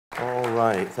All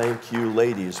right, thank you,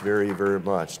 ladies, very, very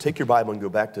much. Take your Bible and go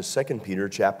back to 2 Peter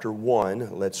chapter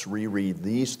 1. Let's reread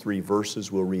these three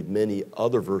verses. We'll read many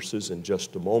other verses in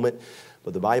just a moment.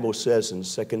 But the Bible says in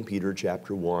 2 Peter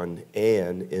chapter 1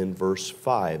 and in verse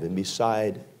 5, and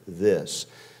beside this,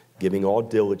 giving all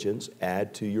diligence,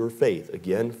 add to your faith.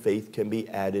 Again, faith can be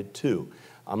added to.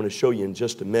 I'm going to show you in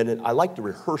just a minute. I like to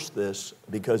rehearse this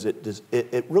because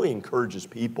it really encourages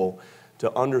people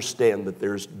to understand that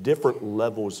there's different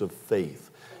levels of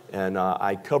faith. And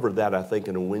I covered that, I think,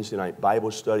 in a Wednesday night Bible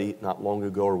study not long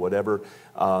ago or whatever,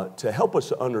 to help us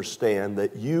to understand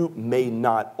that you may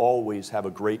not always have a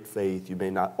great faith. You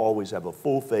may not always have a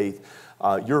full faith.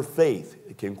 Your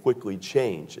faith can quickly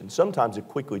change. And sometimes it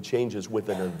quickly changes with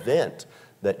an event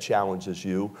that challenges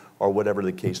you or whatever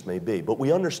the case may be. But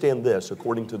we understand this,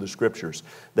 according to the Scriptures,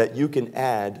 that you can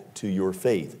add to your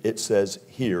faith. It says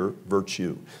here,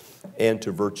 virtue, and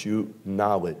to virtue,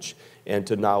 knowledge, and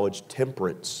to knowledge,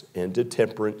 temperance, and to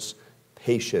temperance,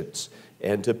 patience,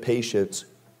 and to patience,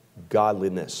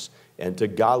 godliness, and to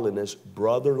godliness,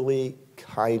 brotherly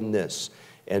kindness,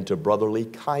 and to brotherly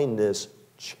kindness,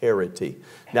 charity.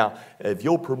 Now, if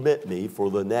you'll permit me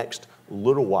for the next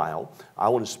little while, I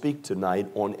want to speak tonight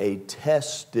on a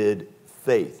tested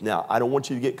faith. Now, I don't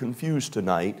want you to get confused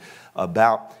tonight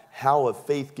about how a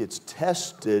faith gets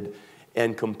tested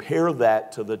and compare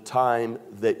that to the time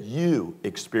that you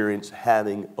experience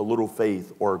having a little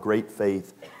faith or a great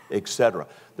faith, etc.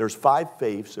 There's 5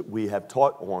 faiths that we have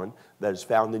taught on that is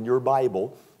found in your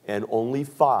Bible, and only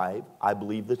 5, I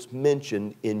believe, that's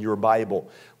mentioned in your Bible.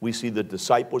 We see the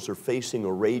disciples are facing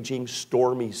a raging,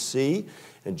 stormy sea,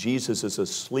 and Jesus is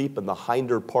asleep in the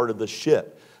hinder part of the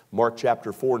ship. Mark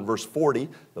chapter 4 and verse 40,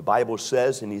 the Bible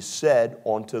says, and he said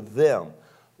unto them,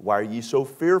 why are ye so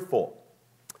fearful?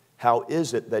 How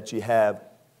is it that you have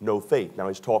no faith? Now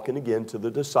he's talking again to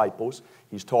the disciples.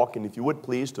 He's talking, if you would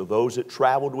please, to those that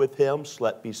traveled with him,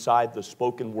 slept beside the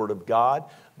spoken word of God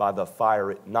by the fire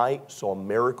at night, saw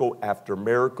miracle after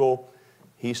miracle.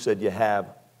 He said, you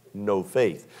have no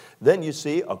faith. Then you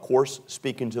see, of course,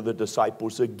 speaking to the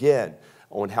disciples again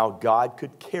on how God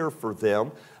could care for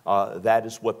them. That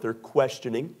is what they're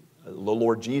questioning. The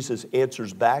Lord Jesus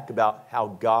answers back about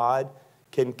how God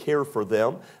can care for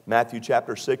them. Matthew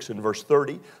chapter 6 and verse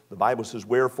 30, the Bible says,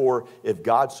 wherefore, if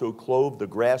God so clothe the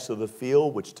grass of the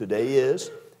field, which today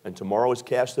is, and tomorrow is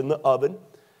cast in the oven,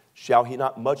 shall he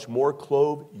not much more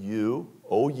clothe you,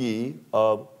 O ye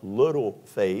of little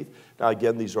faith? Now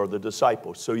again, these are the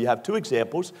disciples. So you have 2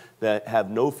 examples that have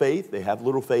no faith, they have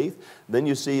little faith. Then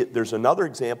you see there's another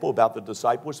example about the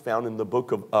disciples found in the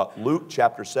book of Luke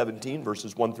chapter 17,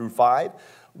 verses 1 through 5,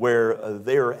 where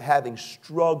they're having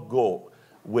struggle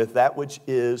with that which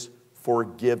is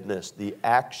forgiveness, the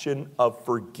action of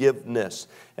forgiveness.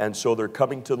 And so they're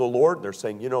coming to the Lord. They're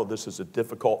saying, you know, this is a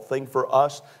difficult thing for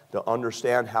us to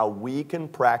understand how we can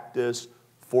practice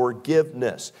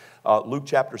forgiveness. Luke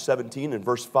chapter 17 and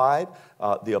verse 5,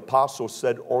 the apostle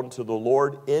said unto the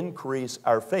Lord, increase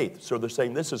our faith. So they're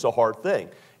saying this is a hard thing.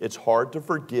 It's hard to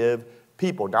forgive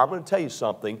people. Now I'm going to tell you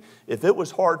something. If it was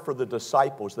hard for the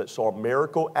disciples that saw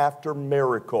miracle after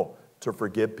miracle to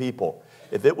forgive people,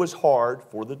 if it was hard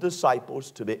for the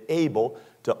disciples to be able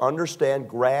to understand,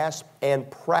 grasp, and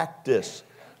practice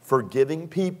forgiving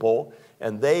people,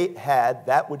 and they had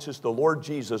that which is the Lord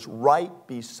Jesus right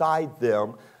beside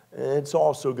them, it's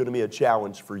also going to be a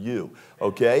challenge for you,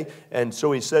 okay? And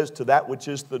so he says to that which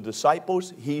is the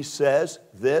disciples, he says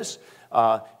this,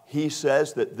 he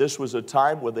says that this was a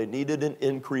time where they needed an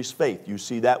increased faith. You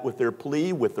see that with their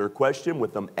plea, with their question,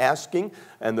 with them asking,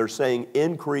 and they're saying,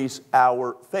 increase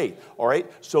our faith. All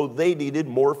right? So they needed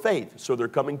more faith. So they're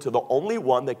coming to the only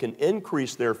one that can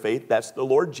increase their faith. That's the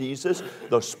Lord Jesus,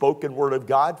 the spoken word of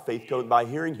God. Faith coming by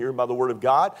hearing, hearing by the word of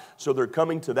God. So they're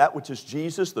coming to that which is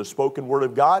Jesus, the spoken word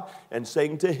of God, and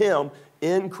saying to him,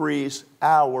 increase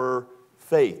our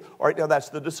faith. All right, now that's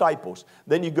the disciples.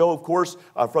 Then you go, of course,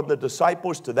 from the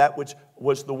disciples to that which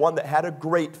was the one that had a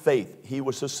great faith. He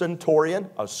was a centurion,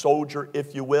 a soldier,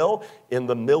 if you will, in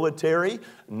the military.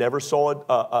 Never saw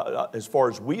it, as far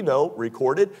as we know,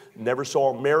 recorded. Never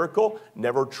saw a miracle.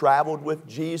 Never traveled with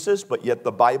Jesus, but yet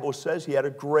the Bible says he had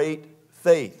a great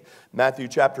faith. Matthew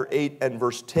chapter 8 and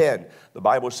verse 10. The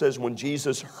Bible says when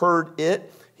Jesus heard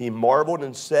it, he marveled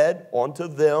and said unto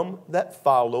them that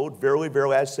followed, verily,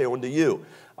 verily, I say unto you,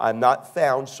 I have not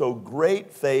found so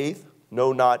great faith,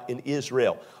 no, not in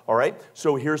Israel. All right?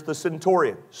 So here's the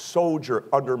centurion, soldier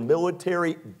under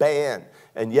military ban.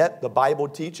 And yet the Bible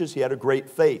teaches he had a great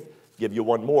faith. Give you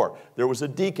one more. There was a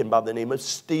deacon by the name of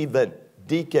Stephen.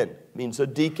 Deacon means a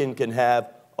deacon can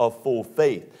have a full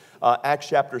faith. Acts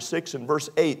chapter 6 and verse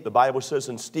 8, the Bible says,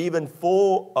 "And Stephen,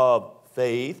 full of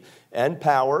faith and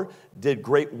power, did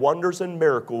great wonders and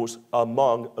miracles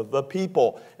among the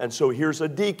people." And so here's a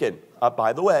deacon.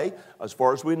 By the way, as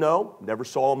far as we know, never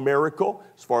saw a miracle.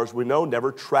 As far as we know,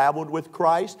 never traveled with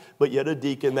Christ, but yet a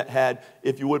deacon that had,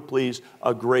 if you would please,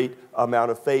 a great amount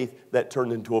of faith that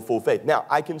turned into a full faith. Now,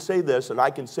 I can say this, and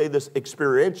I can say this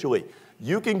experientially.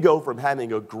 You can go from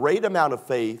having a great amount of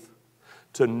faith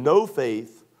to no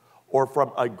faith, or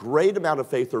from a great amount of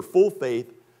faith or full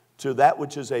faith to that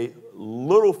which is a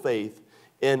little faith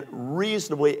in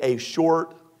reasonably a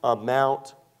short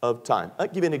amount of time. I'll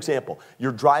give you an example.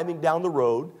 You're driving down the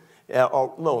road.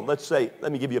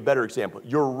 Let me give you a better example.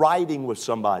 You're riding with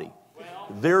somebody.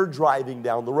 They're driving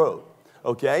down the road.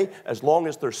 Okay? As long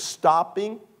as they're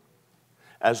stopping,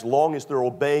 as long as they're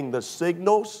obeying the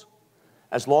signals,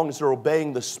 as long as they're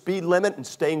obeying the speed limit and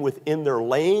staying within their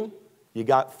lane, you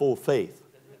got full faith.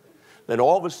 Then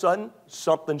all of a sudden,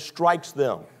 something strikes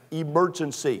them.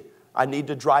 Emergency. I need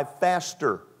to drive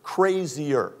faster,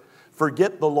 crazier,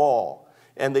 forget the law.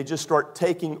 And they just start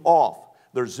taking off.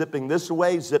 They're zipping this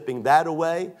away, zipping that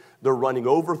away. They're running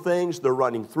over things. They're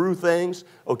running through things.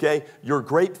 Okay? Your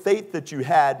great faith that you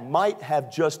had might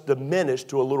have just diminished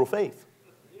to a little faith.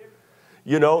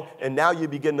 You know, and now you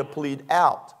begin to plead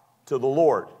out to the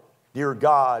Lord. "Dear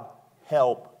God,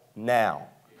 help now."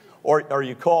 Or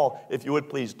you call, if you would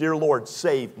please, "Dear Lord,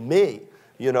 save me."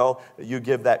 You know, you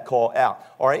give that call out.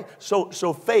 All right?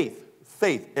 So faith.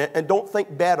 And don't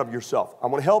think bad of yourself.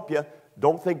 I'm going to help you.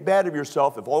 Don't think bad of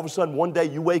yourself. If all of a sudden one day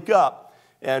you wake up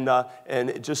and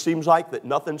it just seems like that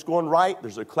nothing's going right,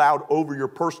 there's a cloud over your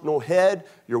personal head,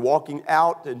 you're walking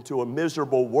out into a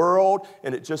miserable world,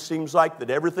 and it just seems like that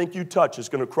everything you touch is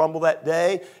going to crumble that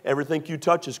day, everything you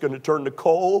touch is going to turn to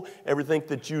coal, everything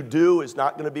that you do is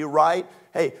not going to be right.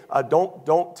 Hey,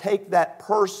 don't take that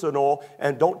personal,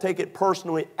 and don't take it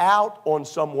personally out on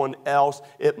someone else.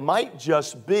 It might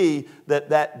just be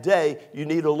that day you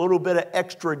need a little bit of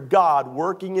extra God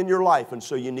working in your life, and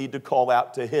so you need to call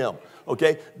out to Him.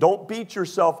 Okay? Don't beat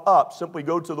yourself up. Simply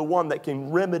go to the one that can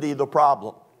remedy the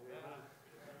problem.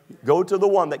 Go to the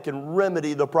one that can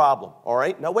remedy the problem. All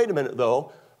right? Now, wait a minute,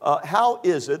 though. How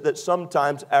is it that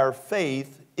sometimes our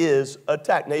faith is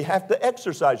attacked? Now, you have to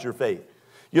exercise your faith.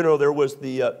 You know, there was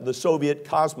the Soviet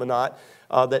cosmonaut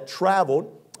that traveled,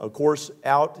 of course,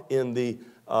 out in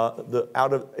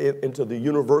into the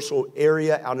universal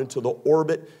area, out into the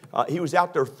orbit. He was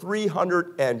out there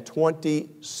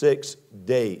 326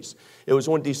 days. It was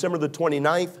on December the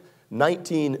 29th,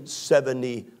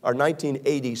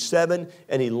 1987,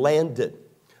 and he landed.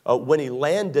 When he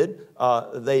landed,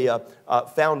 they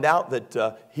found out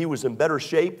that he was in better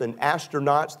shape than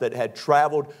astronauts that had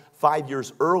traveled 5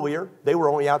 years earlier. They were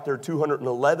only out there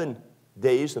 211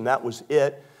 days, and that was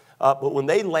it. But when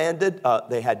they landed,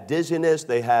 they had dizziness,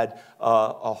 they had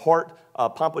heart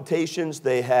palpitations,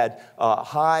 they had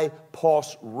high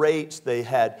pulse rates, they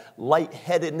had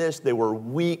lightheadedness, they were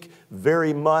weak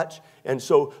very much. And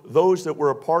so those that were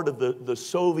a part of the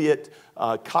Soviet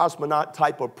cosmonaut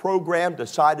type of program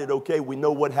decided, okay, we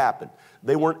know what happened.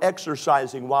 They weren't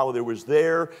exercising while they was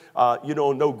there.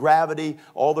 No gravity.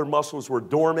 All their muscles were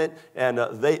dormant, and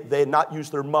they had not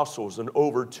used their muscles in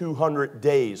over 200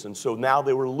 days. And so now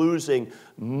they were losing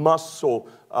muscle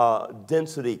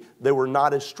density. They were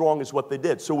not as strong as what they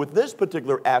did. So with this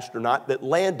particular astronaut that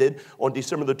landed on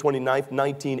December the 29th,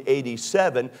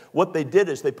 1987, what they did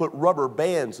is they put rubber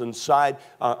bands inside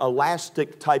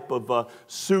elastic type of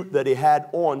suit that he had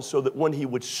on so that when he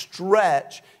would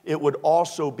stretch, it would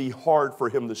also be hard for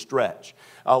him to stretch.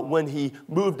 When he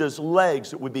moved his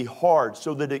legs, it would be hard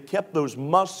so that it kept those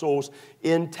muscles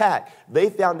intact. They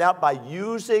found out by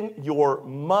using your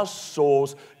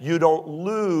muscles, you don't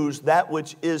lose that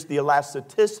which is the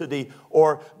elasticity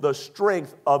or the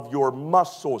strength of your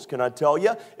muscles. Can I tell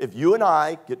you, if you and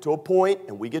I get to a point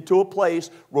and we get to a place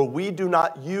where we do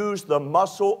not use the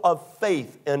muscle of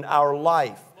faith in our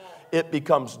life, it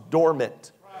becomes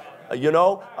dormant.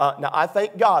 Now I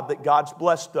thank God that God's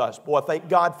blessed us. Boy, I thank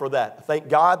God for that. I thank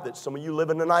God that some of you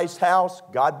live in a nice house.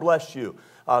 God bless you.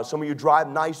 Some of you drive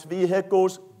nice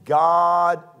vehicles.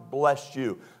 God bless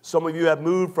you. Some of you have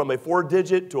moved from a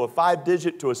 4-digit to a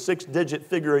 5-digit to a 6-digit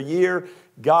figure a year.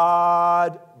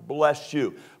 God bless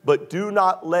you. But do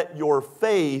not let your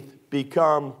faith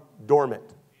become dormant.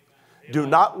 Do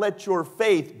not let your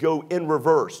faith go in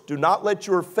reverse. Do not let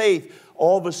your faith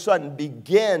all of a sudden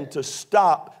begin to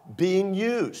stop being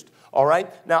used. All right?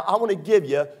 Now, I want to give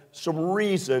you some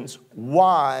reasons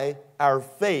why our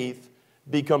faith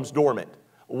becomes dormant.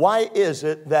 Why is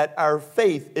it that our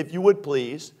faith, if you would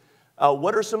please,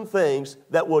 what are some things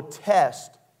that will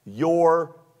test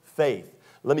your faith.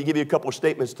 Let me give you a couple of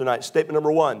statements tonight. Statement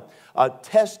number one,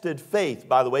 tested faith,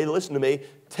 by the way, listen to me,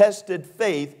 tested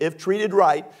faith, if treated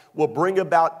right, will bring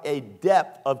about a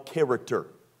depth of character.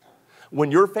 When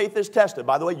your faith is tested,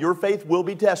 by the way, your faith will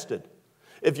be tested.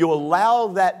 If you allow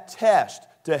that test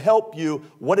to help you,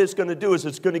 what it's going to do is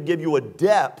it's going to give you a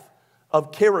depth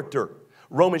of character.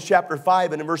 Romans chapter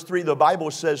 5 and in verse 3, the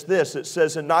Bible says this. It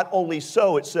says, and not only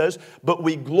so, it says, but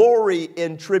we glory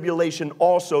in tribulation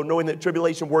also, knowing that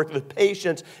tribulation worketh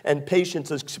patience, and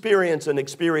patience experience, and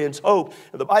experience hope.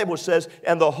 And the Bible says,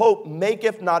 and the hope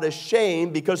maketh not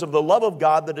ashamed, because of the love of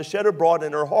God that is shed abroad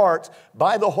in our hearts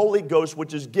by the Holy Ghost,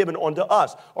 which is given unto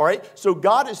us. All right? So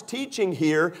God is teaching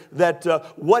here that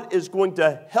what is going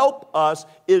to help us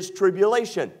is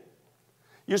tribulation.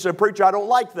 You say, preacher, I don't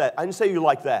like that. I didn't say you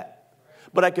like that.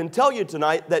 But I can tell you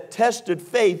tonight that tested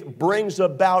faith brings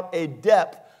about a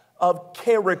depth of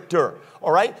character.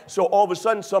 All right? So all of a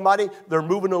sudden somebody, they're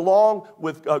moving along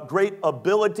with great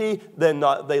ability. Then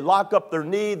they lock up their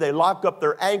knee. They lock up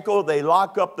their ankle. They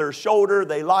lock up their shoulder.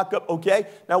 They lock up, okay?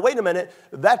 Now wait a minute.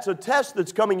 That's a test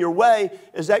that's coming your way.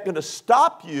 Is that going to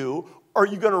stop you? Or are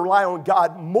you going to rely on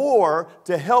God more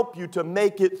to help you to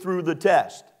make it through the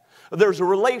test? There's a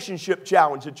relationship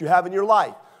challenge that you have in your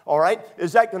life. All right?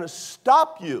 Is that going to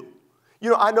stop you?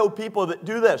 You know, I know people that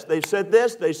do this. They said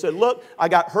this. They said, look, I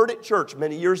got hurt at church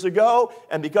many years ago,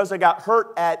 and because I got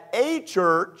hurt at a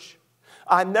church,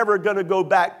 I'm never going to go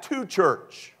back to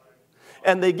church.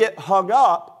 And they get hung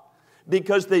up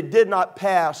because they did not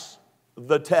pass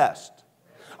the test.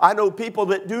 I know people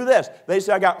that do this. They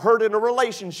say, I got hurt in a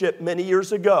relationship many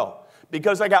years ago.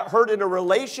 Because I got hurt in a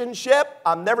relationship,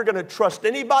 I'm never going to trust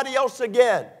anybody else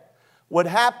again. What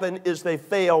happened is they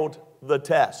failed the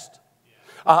test.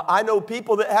 I know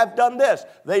people that have done this.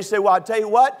 They say, well, I tell you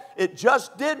what, it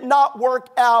just did not work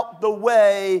out the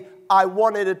way I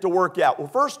wanted it to work out. Well,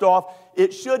 first off,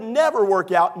 it should never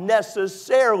work out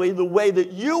necessarily the way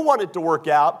that you want it to work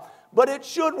out, but it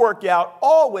should work out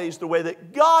always the way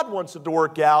that God wants it to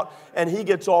work out, and He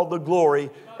gets all the glory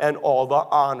and all the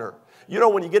honor. You know,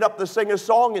 when you get up to sing a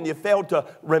song and you fail to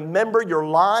remember your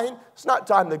line, it's not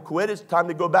time to quit. It's time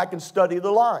to go back and study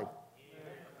the line.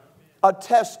 A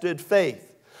tested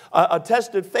faith. A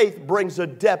tested faith brings a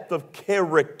depth of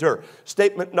character.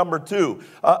 Statement number two.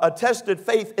 A tested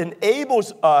faith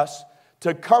enables us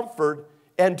to comfort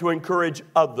and to encourage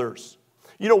others.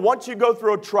 You know, once you go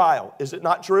through a trial, is it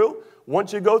not true?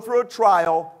 Once you go through a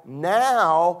trial,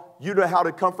 now you know how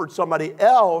to comfort somebody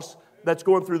else that's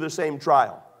going through the same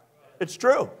trial. It's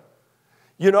true.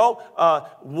 You know,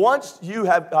 once you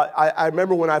have, I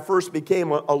remember when I first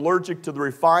became allergic to the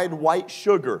refined white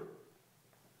sugar,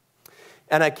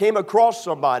 and I came across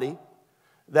somebody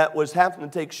that was having to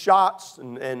take shots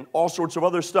and all sorts of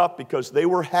other stuff because they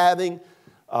were having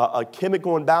a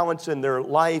chemical imbalance in their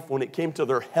life when it came to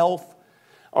their health.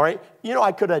 All right. You know,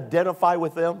 I could identify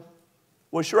with them.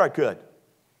 Well, sure I could.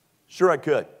 Sure I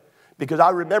could. Because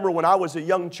I remember when I was a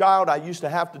young child, I used to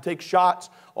have to take shots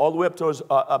all the way up to I was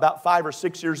about 5 or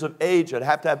 6 years of age. I'd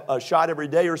have to have a shot every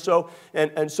day or so.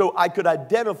 And so I could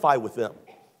identify with them.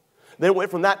 Then it went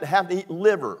from that to have to eat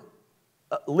liver.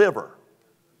 Blech.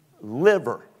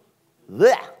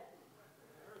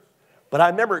 But I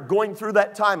remember going through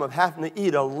that time of having to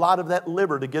eat a lot of that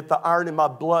liver to get the iron in my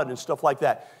blood and stuff like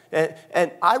that.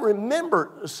 And I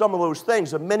remember some of those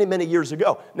things of many, many years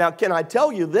ago. Now, can I tell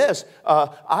you this?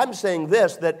 I'm saying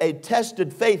this, that a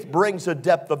tested faith brings a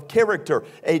depth of character.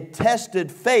 A tested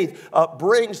faith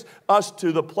brings us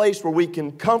to the place where we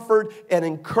can comfort and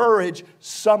encourage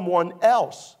someone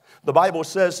else. The Bible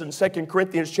says in 2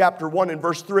 Corinthians chapter 1 and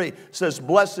verse 3, says,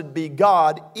 blessed be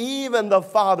God, even the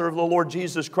Father of the Lord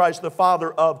Jesus Christ, the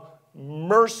Father of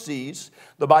mercies,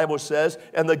 the Bible says,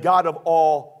 and the God of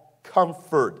all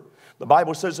comfort. The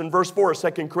Bible says in verse 4,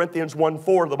 2 Corinthians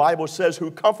 1:4, the Bible says, who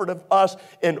comforteth us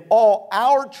in all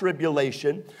our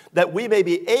tribulation, that we may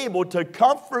be able to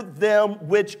comfort them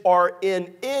which are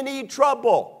in any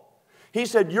trouble. He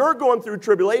said, you're going through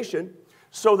tribulation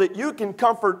so that you can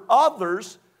comfort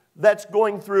others that's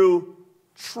going through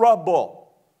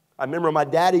trouble. I remember my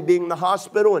daddy being in the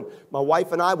hospital, and my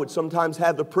wife and I would sometimes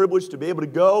have the privilege to be able to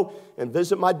go and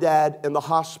visit my dad in the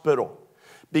hospital.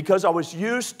 Because I was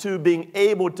used to being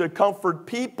able to comfort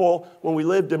people when we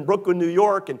lived in Brooklyn, New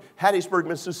York, and Hattiesburg,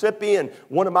 Mississippi. And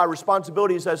one of my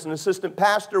responsibilities as an assistant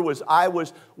pastor was I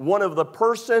was one of the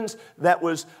persons that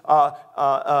was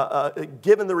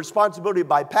given the responsibility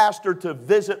by pastor to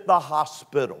visit the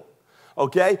hospital.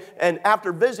 Okay? And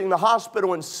after visiting the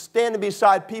hospital and standing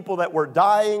beside people that were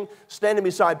dying, standing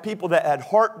beside people that had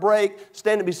heartbreak,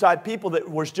 standing beside people that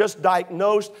was just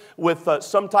diagnosed with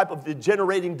some type of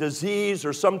degenerating disease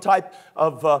or some type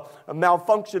of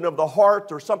malfunction of the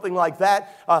heart or something like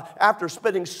that, after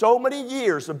spending so many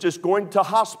years of just going to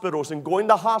hospitals and going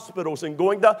to hospitals and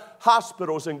going to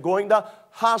hospitals and going to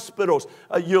hospitals,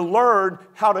 you learn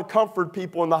how to comfort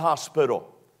people in the hospital.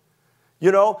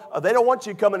 You know, they don't want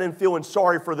you coming in feeling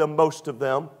sorry for them, most of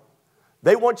them.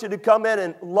 They want you to come in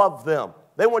and love them.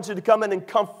 They want you to come in and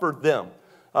comfort them.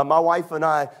 My wife and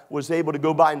I was able to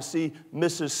go by and see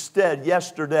Mrs. Stead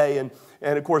yesterday, and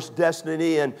of course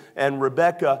Destiny and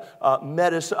Rebecca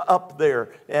met us up there.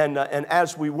 And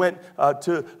as we went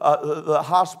to the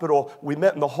hospital, we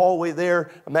met in the hallway there.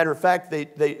 As a matter of fact,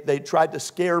 they tried to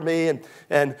scare me,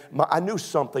 and I knew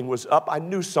something was up. I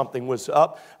knew something was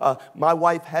up. My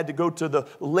wife had to go to the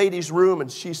ladies' room,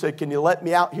 and she said, "Can you let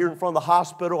me out here in front of the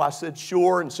hospital?" I said,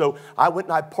 "Sure." And so I went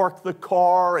and I parked the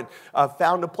car and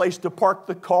found a place to park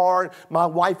the car. My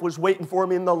wife was waiting for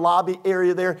me in the lobby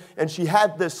area there, and she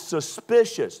had this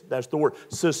suspicious, that's the word,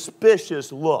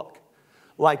 suspicious look,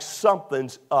 like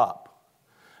something's up.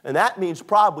 And that means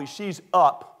probably she's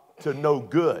up to no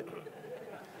good.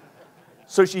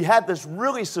 So she had this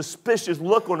really suspicious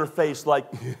look on her face, like,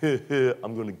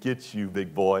 "I'm going to get you,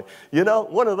 big boy." You know,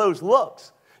 one of those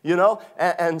looks, you know.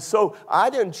 And so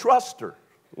I didn't trust her.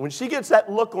 When she gets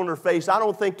that look on her face, I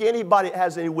don't think anybody that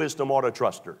has any wisdom ought to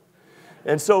trust her.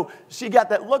 And so she got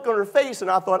that look on her face, and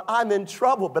I thought, I'm in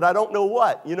trouble, but I don't know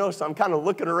what. You know, so I'm kind of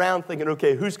looking around thinking,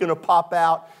 okay, who's going to pop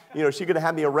out? You know, is she going to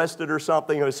have me arrested or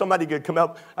something? Or is somebody going to come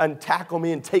up and tackle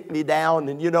me and take me down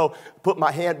and, you know, put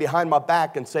my hand behind my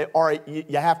back and say, all right,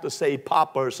 you have to say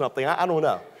Papa or something. I don't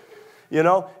know. You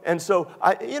know, and so,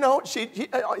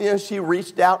 she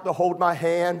reached out to hold my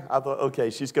hand. I thought,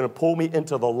 okay, she's going to pull me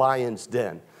into the lion's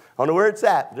den. I don't know where it's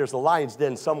at. There's a lion's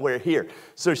den somewhere here.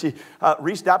 So she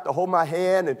reached out to hold my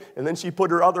hand, and then she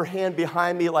put her other hand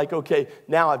behind me like, okay,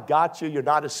 now I've got you. You're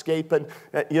not escaping,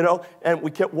 you know. And we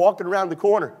kept walking around the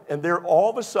corner, and there all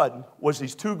of a sudden was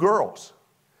these two girls.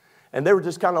 And they were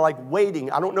just kind of like waiting.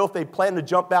 I don't know if they planned to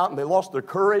jump out and they lost their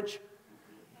courage.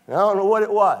 I don't know what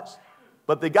it was.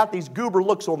 But they got these goober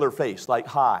looks on their face like,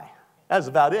 hi. That's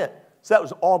about it. So that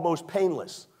was almost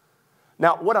painless.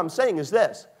 Now, what I'm saying is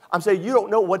this. I'm saying you don't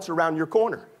know what's around your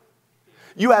corner.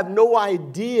 You have no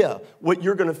idea what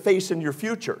you're going to face in your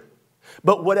future.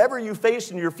 But whatever you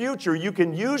face in your future, you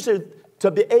can use it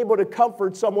to be able to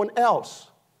comfort someone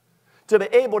else, to be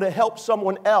able to help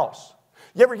someone else.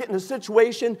 You ever get in a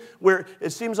situation where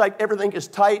it seems like everything is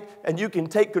tight and you can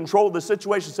take control of the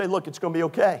situation and say, look, it's going to be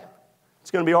okay.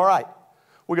 It's going to be all right.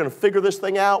 We're going to figure this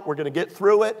thing out. We're going to get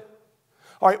through it.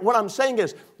 All right, what I'm saying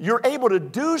is you're able to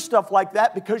do stuff like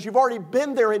that because you've already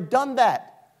been there and done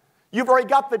that. You've already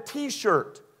got the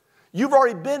T-shirt. You've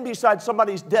already been beside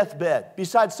somebody's deathbed,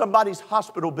 beside somebody's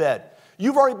hospital bed.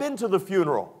 You've already been to the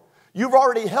funeral. You've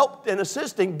already helped in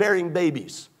assisting burying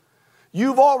babies.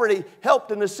 You've already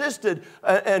helped and assisted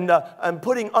and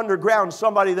putting underground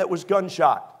somebody that was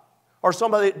gunshot or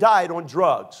somebody that died on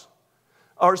drugs.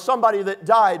 Or somebody that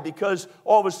died because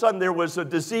all of a sudden there was a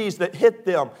disease that hit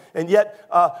them, and yet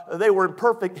they were in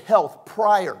perfect health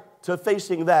prior to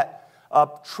facing that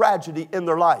tragedy in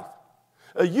their life.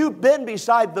 You've been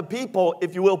beside the people,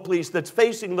 if you will, please, that's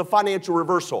facing the financial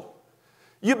reversal.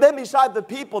 You've been beside the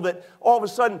people that all of a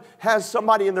sudden has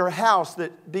somebody in their house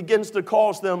that begins to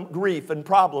cause them grief and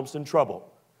problems and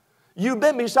trouble. You've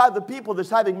been beside the people that's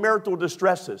having marital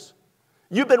distresses.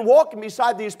 You've been walking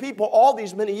beside these people all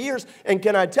these many years, and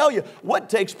can I tell you, what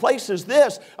takes place is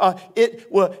this.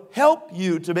 It will help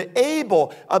you to be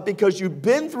able, because you've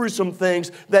been through some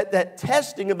things, that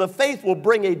testing of the faith will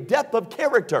bring a depth of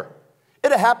character.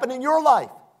 It'll happen in your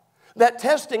life. That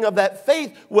testing of that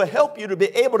faith will help you to be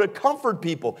able to comfort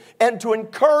people and to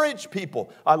encourage people.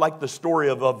 I like the story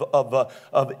of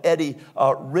Eddie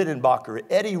Riddenbacher.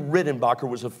 Eddie Riddenbacher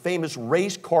was a famous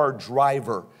race car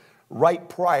driver right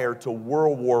prior to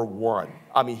World War I.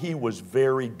 I mean, he was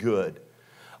very good.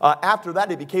 After that,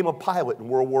 he became a pilot in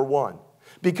World War I.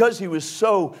 Because he was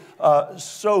so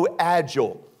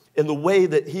agile in the way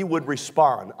that he would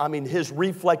respond. I mean, his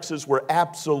reflexes were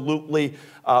absolutely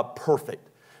perfect.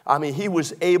 I mean, he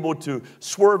was able to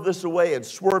swerve this away and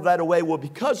swerve that away. Well,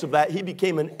 because of that, he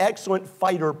became an excellent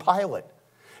fighter pilot.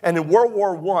 And in World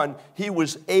War I, he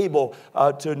was able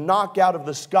to knock out of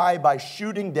the sky by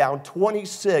shooting down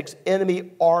 26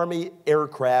 enemy Army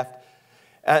aircraft.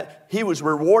 He was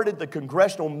rewarded the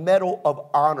Congressional Medal of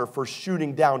Honor for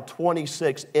shooting down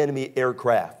 26 enemy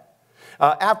aircraft.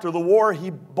 After the war,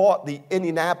 he bought the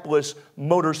Indianapolis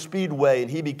Motor Speedway, and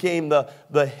he became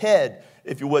the head,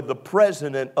 if you would, the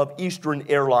president of Eastern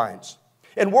Airlines.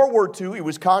 In World War II, he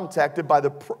was contacted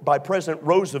by President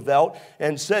Roosevelt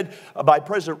and said by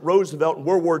President Roosevelt in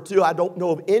World War II, I don't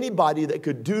know of anybody that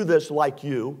could do this like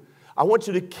you. I want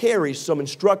you to carry some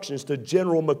instructions to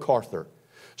General MacArthur.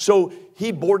 So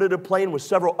he boarded a plane with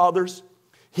several others.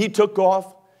 He took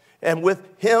off, and with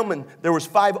him, and there was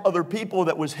 5 other people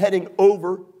that was heading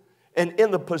over. And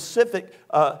in the Pacific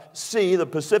Sea, the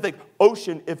Pacific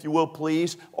Ocean, if you will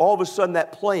please, all of a sudden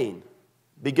that plane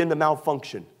began to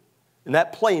malfunction. And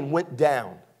that plane went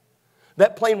down.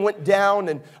 That plane went down,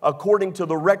 and according to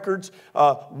the records,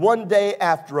 one day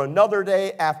after another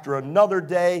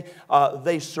day,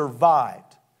 they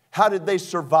survived. How did they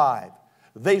survive?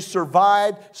 They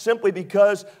survived simply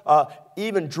because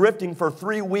even drifting for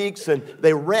 3 weeks and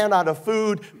they ran out of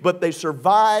food, but they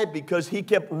survived because he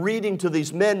kept reading to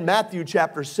these men Matthew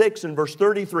chapter 6 and verse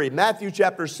 33. Matthew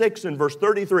chapter 6 and verse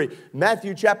 33.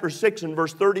 Matthew chapter 6 and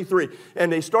verse 33.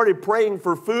 And they started praying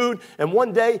for food. And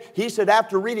one day he said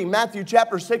after reading Matthew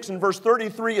chapter 6 and verse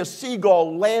 33, a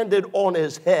seagull landed on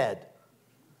his head.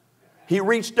 He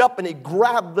reached up and he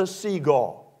grabbed the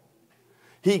seagull.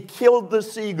 He killed the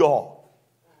seagull.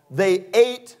 They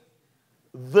ate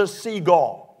the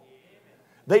seagull.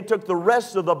 They took the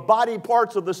rest of the body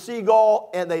parts of the seagull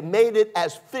and they made it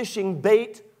as fishing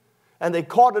bait, and they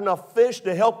caught enough fish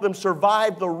to help them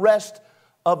survive the rest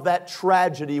of that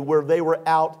tragedy where they were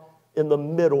out in the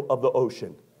middle of the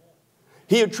ocean.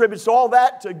 He attributes all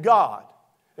that to God,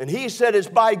 and he said it's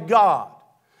by God.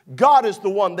 God is the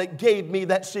one that gave me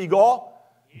that seagull.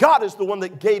 God is the one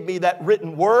that gave me that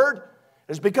written word.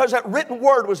 It's because that written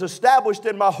word was established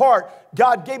in my heart.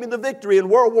 God gave me the victory in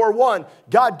World War I.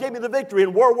 God gave me the victory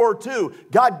in World War II.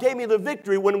 God gave me the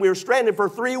victory when we were stranded for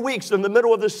 3 weeks in the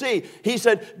middle of the sea. He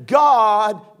said,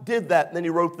 God did that. And then he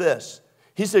wrote this.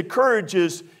 He said, courage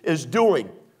is doing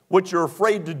what you're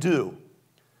afraid to do.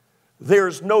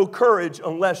 There's no courage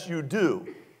unless you do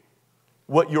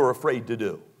what you're afraid to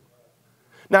do.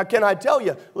 Now, can I tell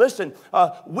you, listen,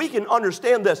 we can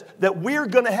understand this, that we're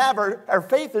going to have our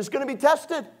faith is going to be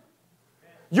tested.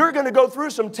 You're going to go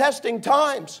through some testing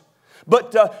times.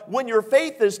 But when your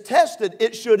faith is tested,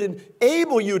 it should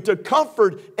enable you to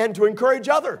comfort and to encourage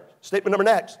others. Statement number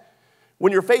next.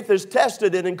 When your faith is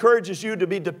tested, it encourages you to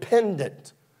be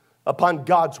dependent upon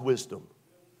God's wisdom.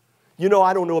 You know,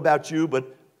 I don't know about you,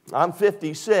 but I'm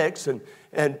 56,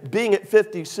 and being at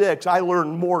 56, I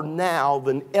learn more now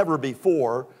than ever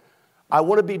before. I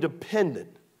want to be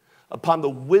dependent upon the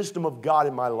wisdom of God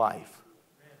in my life.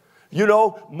 You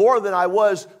know, more than I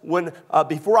was when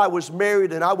before I was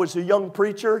married and I was a young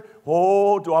preacher.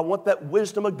 Oh, do I want that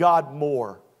wisdom of God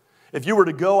more. If you were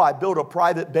to go, I built a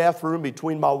private bathroom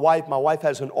between my wife. My wife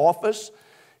has an office,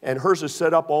 and hers is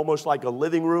set up almost like a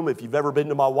living room. If you've ever been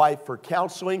to my wife for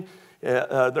counseling,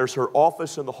 there's her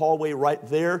office in the hallway right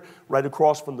there, right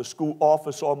across from the school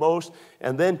office almost.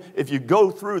 And then if you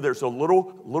go through, there's a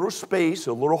little space,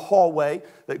 a little hallway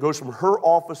that goes from her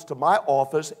office to my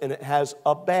office, and it has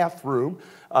a bathroom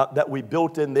that we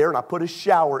built in there, and I put a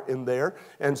shower in there.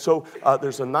 And so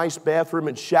there's a nice bathroom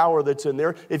and shower that's in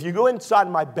there. If you go inside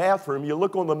my bathroom, you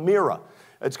look on the mirror.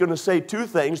 It's going to say 2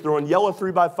 things. They're on yellow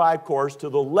 3x5 cores. To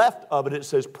the left of it, it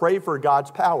says, pray for God's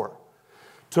power.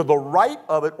 To the right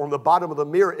of it, on the bottom of the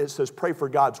mirror, it says, pray for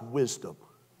God's wisdom.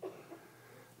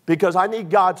 Because I need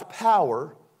God's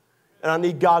power, and I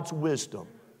need God's wisdom.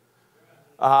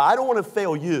 I don't want to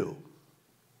fail you.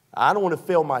 I don't want to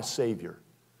fail my Savior.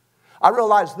 I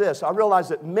realize this. I realize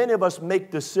that many of us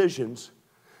make decisions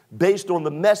based on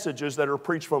the messages that are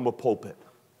preached from a pulpit.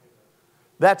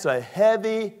 That's a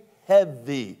heavy,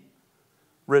 heavy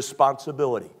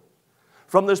responsibility.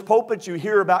 From this pulpit, you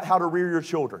hear about how to rear your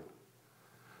children.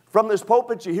 From this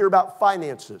pulpit, you hear about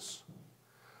finances.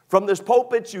 From this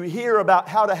pulpit, you hear about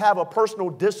how to have a personal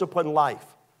disciplined life.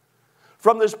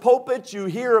 From this pulpit, you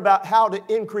hear about how to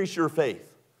increase your faith.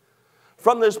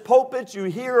 From this pulpit, you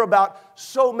hear about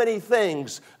so many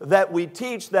things that we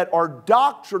teach that are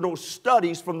doctrinal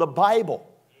studies from the Bible.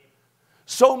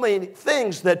 So many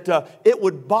things that it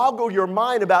would boggle your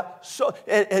mind about.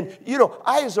 And you know,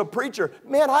 I as a preacher,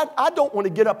 man, I don't want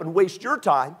to get up and waste your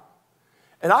time.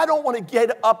 And I don't want to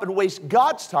get up and waste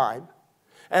God's time.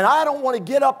 And I don't want to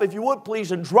get up, if you would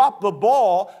please, and drop the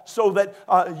ball so that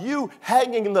you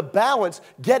hanging in the balance,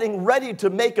 getting ready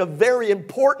to make a very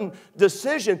important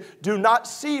decision, do not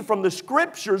see from the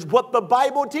Scriptures what the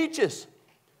Bible teaches.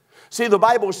 See, the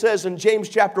Bible says in James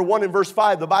chapter 1 and verse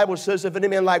 5, the Bible says, if any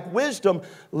man lack wisdom,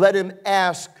 let him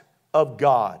ask of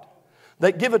God,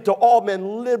 that giveth to all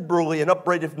men liberally and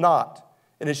upbraideth not.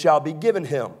 and it shall be given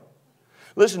him.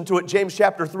 Listen to it, James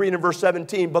chapter 3 and verse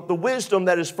 17. But the wisdom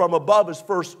that is from above is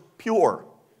first pure,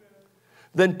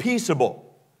 then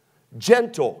peaceable,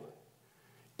 gentle,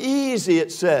 easy,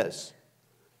 it says,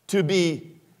 to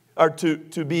be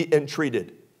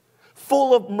entreated,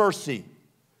 full of mercy,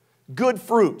 good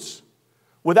fruits,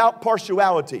 without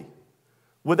partiality,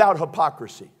 without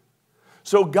hypocrisy.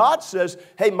 So God says,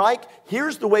 hey, Mike,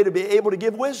 here's the way to be able to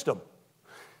give wisdom.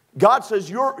 God says,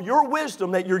 your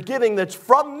wisdom that you're giving that's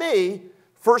from me,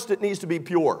 first it needs to be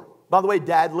pure. By the way,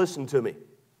 Dad, listen to me.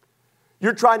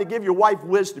 You're trying to give your wife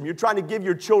wisdom. You're trying to give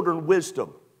your children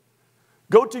wisdom.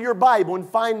 Go to your Bible and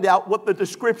find out what the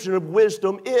description of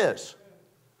wisdom is.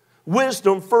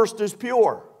 Wisdom first is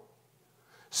pure.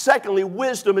 Secondly,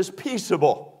 wisdom is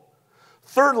peaceable.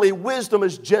 Thirdly, wisdom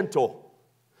is gentle.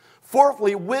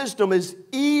 Fourthly, wisdom is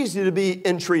easy to be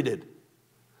entreated.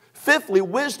 Fifthly,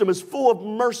 wisdom is full of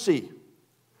mercy.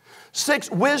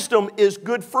 Sixth, wisdom is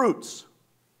good fruits.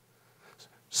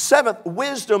 Seventh,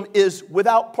 wisdom is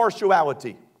without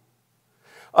partiality.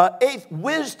 Eighth,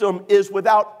 wisdom is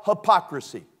without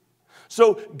hypocrisy.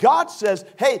 So God says,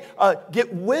 hey,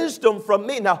 get wisdom from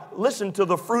me. Now, listen to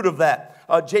the fruit of that.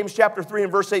 James chapter 3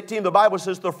 and verse 18, the Bible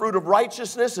says, the fruit of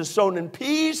righteousness is sown in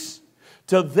peace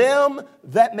to them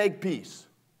that make peace.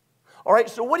 All right,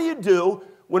 so what do you do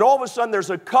when all of a sudden there's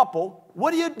a couple?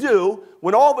 What do you do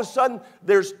when all of a sudden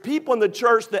there's people in the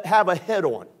church that have a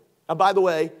head-on? And by the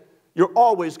way, you're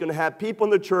always going to have people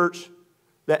in the church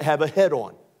that have a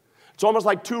head-on. It's almost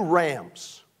like two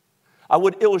rams. I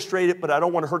would illustrate it, but I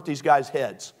don't want to hurt these guys'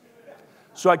 heads.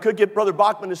 So I could get Brother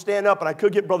Bachman to stand up, and I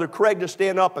could get Brother Craig to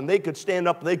stand up, and they could stand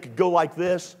up, and they could go like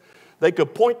this. They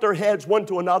could point their heads one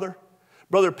to another.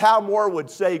 Brother Palmore would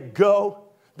say, go.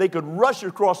 They could rush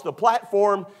across the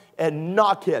platform and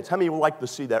knock heads. How many would like to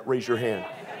see that? Raise your hand.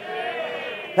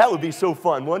 That would be so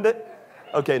fun, wouldn't it?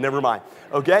 Okay, never mind.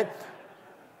 Okay?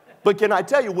 But can I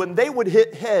tell you, when they would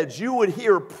hit heads, you would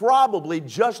hear probably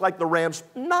just like the rams,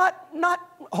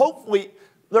 hopefully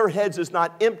their heads is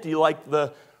not empty like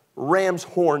the ram's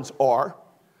horns are.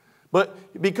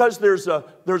 But because there's a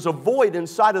void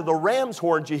inside of the ram's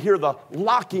horns, you hear the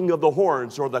locking of the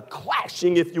horns or the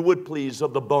clashing, if you would please,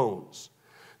 of the bones.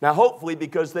 Now, hopefully,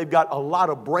 because they've got a lot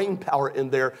of brain power in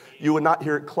there, you would not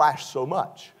hear it clash so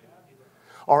much.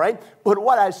 All right? But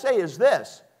what I say is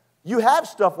this. You have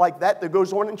stuff like that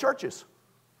goes on in churches.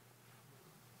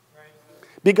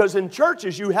 Because in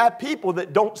churches, you have people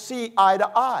that don't see eye to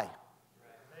eye.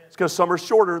 It's because some are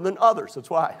shorter than others. That's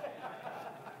why.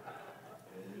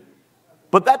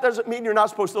 But that doesn't mean you're not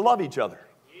supposed to love each other.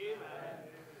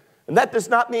 And that does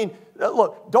not mean,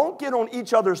 look, don't get on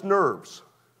each other's nerves.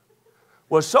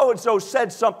 Well, so-and-so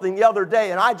said something the other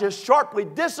day, and I just sharply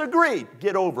disagreed.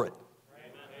 Get over it.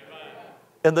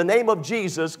 In the name of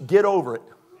Jesus, get over it.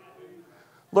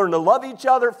 Learn to love each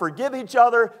other, forgive each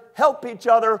other, help each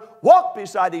other, walk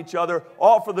beside each other,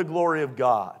 all for the glory of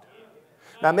God.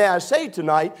 Now, may I say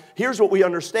tonight, here's what we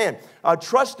understand.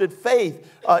 Trusted faith,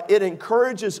 it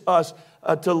encourages us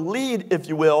to lead, if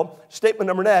you will, statement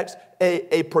number next,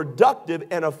 a productive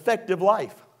and effective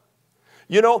life.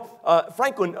 You know,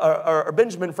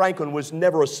 Benjamin Franklin was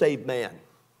never a saved man,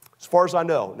 as far as I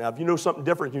know. Now, if you know something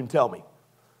different, you can tell me.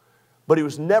 But he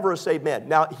was never a saved man.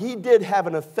 Now, he did have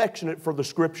an affectionate for the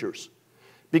Scriptures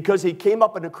because he came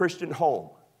up in a Christian home.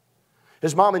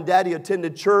 His mom and daddy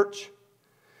attended church.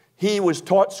 He was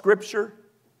taught Scripture.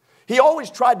 He always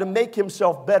tried to make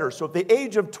himself better. So at the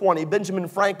age of 20, Benjamin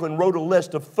Franklin wrote a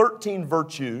list of 13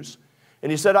 virtues.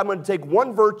 And he said, I'm going to take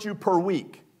one virtue per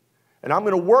week. And I'm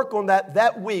going to work on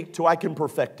that week till I can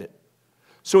perfect it.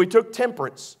 So he took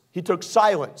temperance. He took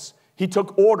silence. He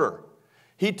took order.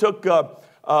 He took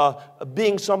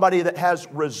being somebody that has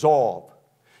resolve.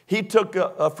 He took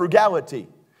frugality.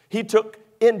 He took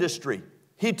industry.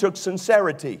 He took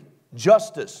sincerity,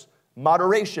 justice,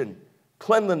 moderation,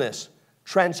 cleanliness,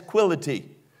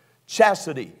 tranquility,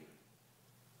 chastity,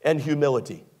 and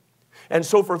humility. And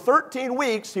so for 13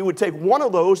 weeks, he would take one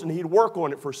of those and he'd work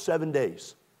on it for 7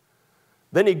 days.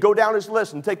 Then he'd go down his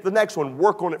list and take the next one,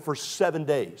 work on it for 7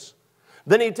 days.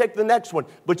 Then he'd take the next one.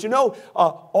 But you know,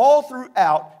 all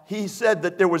throughout, he said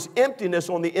that there was emptiness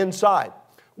on the inside.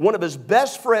 One of his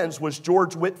best friends was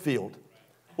George Whitefield,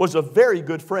 was a very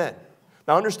good friend.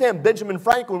 Now understand, Benjamin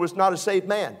Franklin was not a saved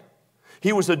man.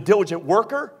 He was a diligent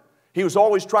worker. He was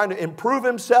always trying to improve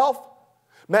himself.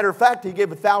 Matter of fact, he gave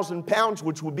 1,000 pounds,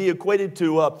 which would be equated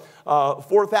to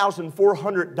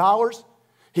 $4,400.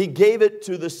 He gave it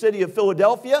to the city of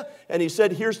Philadelphia, and he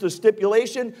said, here's the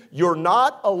stipulation. You're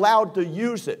not allowed to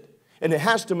use it, and it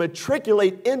has to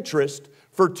matriculate interest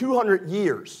for 200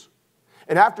 years.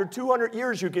 And after 200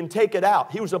 years, you can take it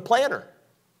out. He was a planner.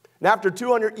 And after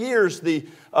 200 years, the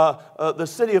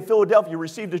city of Philadelphia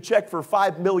received a check for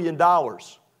 $5 million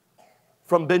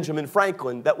from Benjamin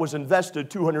Franklin that was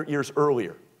invested 200 years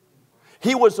earlier.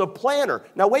 He was a planner.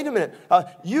 Now, wait a minute.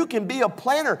 You can be a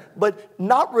planner, but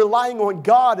not relying on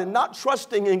God and not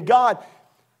trusting in God.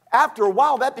 After a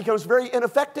while, that becomes very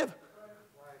ineffective.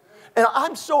 And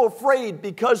I'm so afraid,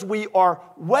 because we are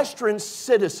Western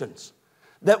citizens,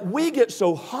 that we get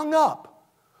so hung up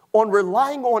on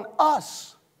relying on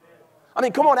us. I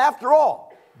mean, come on, after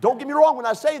all, don't get me wrong when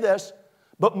I say this,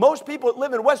 but most people that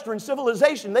live in Western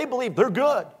civilization, they believe they're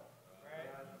good.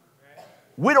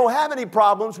 We don't have any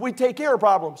problems, we take care of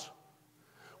problems.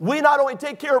 We not only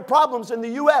take care of problems in the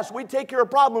U.S., we take care of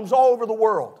problems all over the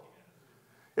world.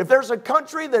 If there's a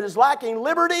country that is lacking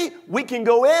liberty, we can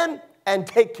go in and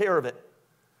take care of it.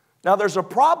 Now, there's a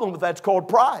problem with that. It's called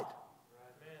pride.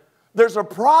 There's a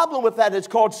problem with that. It's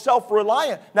called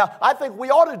self-reliant. Now, I think we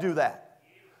ought to do that.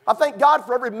 I thank God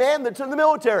for every man that's in the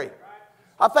military.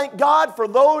 I thank God for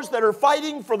those that are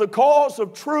fighting for the cause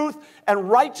of truth and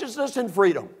righteousness and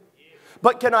freedom.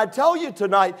 But can I tell you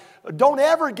tonight, don't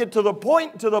ever get to the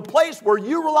point, to the place where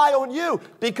you rely on you,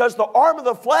 because the arm of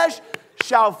the flesh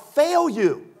shall fail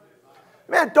you.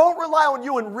 Man, don't rely on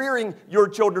you in rearing your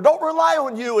children. Don't rely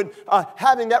on you in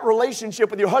having that relationship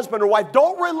with your husband or wife.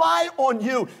 Don't rely on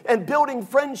you in building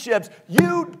friendships.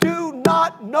 You do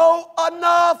not know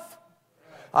enough.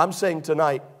 I'm saying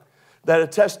tonight that a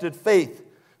tested faith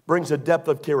brings a depth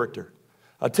of character.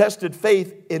 A tested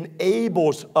faith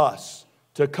enables us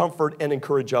to comfort and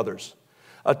encourage others.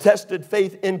 A tested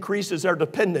faith increases our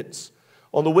dependence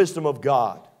on the wisdom of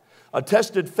God. A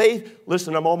tested faith,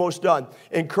 listen, I'm almost done,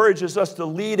 encourages us to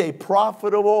lead a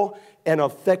profitable and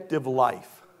effective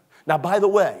life. Now, by the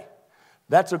way,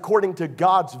 that's according to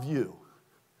God's view.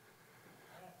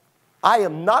 I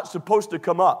am not supposed to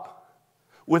come up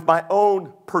with my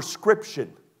own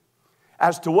prescription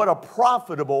as to what a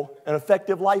profitable and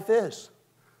effective life is.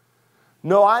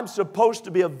 No, I'm supposed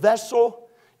to be a vessel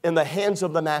in the hands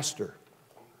of the master.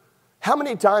 How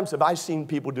many times have I seen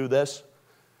people do this?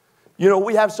 You know,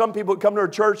 we have some people that come to our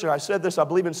church, and I said this, I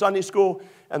believe, in Sunday school,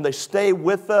 and they stay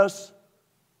with us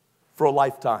for a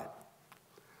lifetime.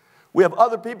 We have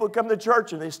other people who come to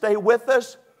church, and they stay with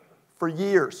us for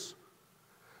years.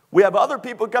 We have other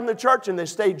people who come to church, and they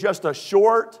stay just a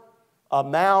short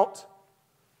amount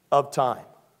of time.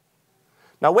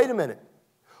 Now, wait a minute.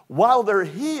 While they're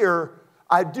here,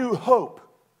 I do hope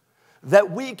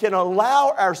that we can allow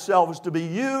ourselves to be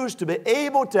used to be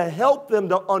able to help them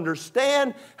to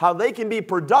understand how they can be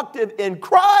productive in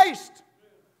Christ.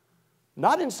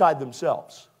 Not inside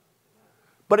themselves,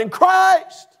 but in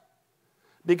Christ.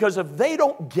 Because if they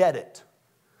don't get it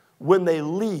when they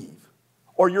leave,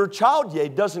 or your child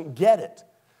doesn't get it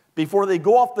before they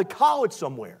go off to college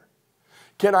somewhere,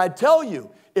 can I tell you,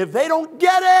 if they don't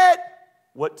get it,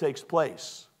 what takes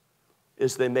place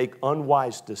is they make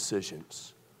unwise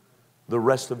decisions the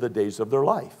rest of the days of their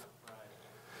life.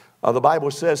 The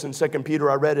Bible says in 2 Peter,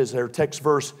 I read as our text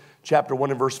verse, chapter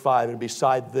 1 and verse 5, and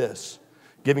beside this,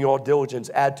 giving all diligence,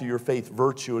 add to your faith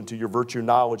virtue, and to your virtue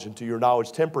knowledge, and to your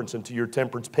knowledge temperance, and to your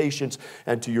temperance patience,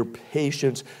 and to your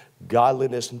patience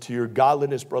godliness, and to your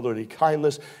godliness brotherly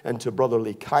kindness, and to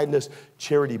brotherly kindness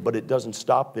charity. But it doesn't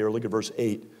stop there. Look at verse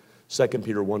 8, 2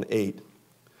 Peter 1:8.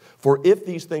 For if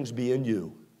these things be in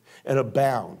you and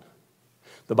abound,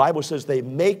 the Bible says, they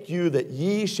make you that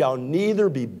ye shall neither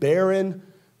be barren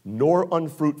nor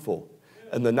unfruitful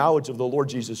in the knowledge of the Lord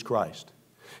Jesus Christ.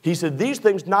 He said these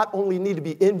things not only need to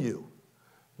be in you,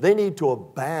 they need to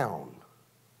abound.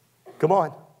 Come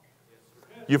on.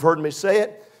 You've heard me say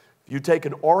it. If you take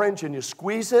an orange and you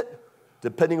squeeze it,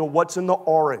 depending on what's in the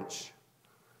orange,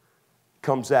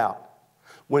 comes out.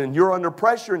 When you're under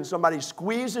pressure and somebody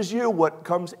squeezes you, what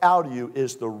comes out of you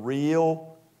is the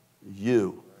real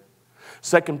you.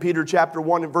 2 Peter chapter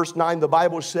 1 and verse 9, the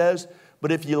Bible says,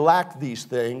 but if you lack these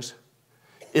things,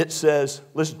 it says,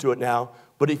 listen to it now,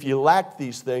 but if you lack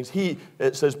these things,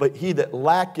 it says, but he that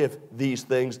lacketh these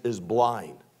things is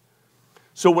blind.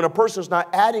 So when a person's not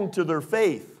adding to their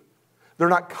faith, they're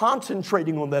not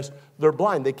concentrating on this, they're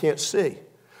blind, they can't see.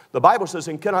 The Bible says,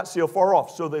 and cannot see afar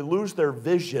off, so they lose their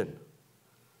vision.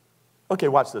 Okay,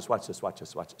 watch this, watch this, watch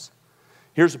this, watch this.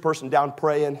 Here's a person down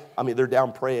praying. I mean, they're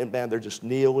down praying, man. They're just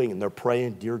kneeling and they're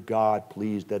praying, dear God,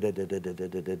 please.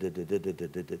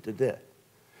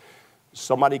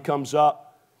 Somebody comes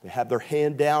up. They have their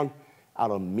hand down.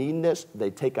 Out of meanness, they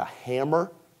take a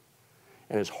hammer,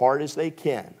 and as hard as they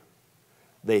can,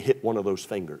 they hit one of those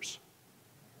fingers.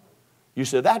 You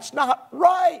say, that's not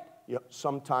right.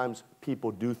 Sometimes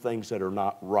people do things that are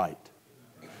not right.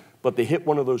 but they hit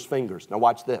one of those fingers. Now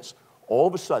watch this. All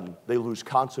of a sudden, they lose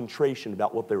concentration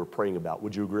about what they were praying about.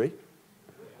 Would you agree?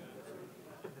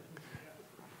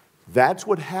 That's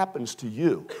what happens to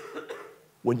you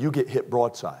when you get hit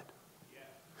broadside.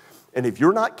 And if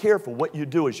you're not careful, what you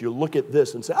do is you look at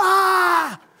this and say,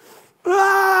 ah,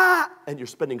 ah, and you're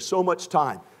spending so much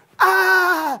time,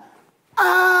 ah,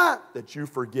 ah, that you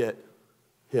forget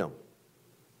him.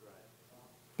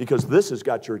 Because this has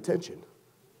got your attention.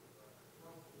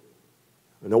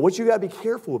 Now, what you got to be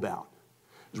careful about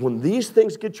is when these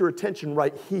things get your attention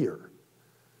right here,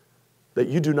 that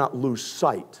you do not lose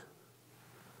sight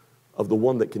of the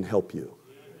one that can help you.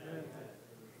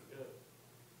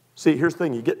 See, here's the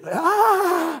thing. You get,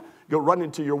 go run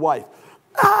into your wife.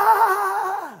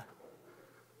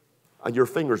 And your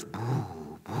fingers,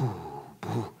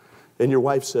 and your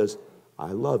wife says,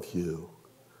 I love you.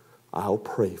 I'll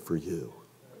pray for you.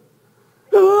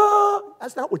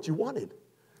 That's not what you wanted.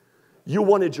 You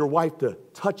wanted your wife to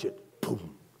touch it.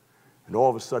 Boom. And all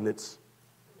of a sudden it's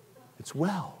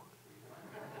well.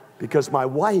 Because my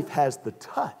wife has the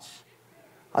touch.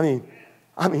 I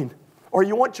mean, or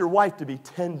you want your wife to be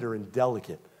tender and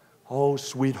delicate. Oh,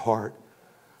 sweetheart,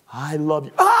 I love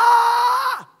you.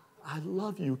 Ah! I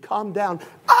love you. Calm down.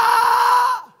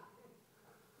 Ah!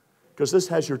 Because this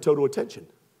has your total attention.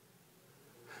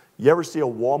 You ever see a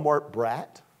Walmart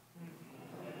brat?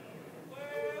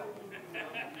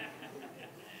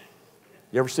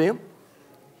 You ever see him?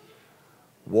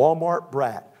 Walmart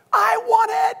brat. I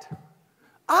want it.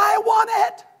 I want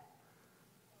it.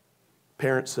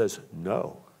 Parent says,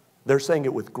 no. They're saying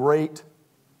it with great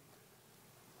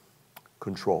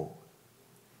control.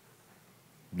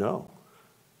 No.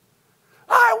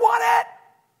 I want it.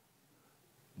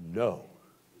 No.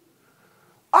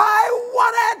 I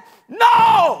want it.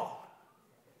 No.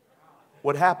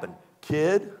 What happened?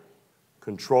 Kid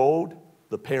controlled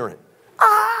the parent.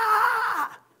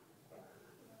 Ah!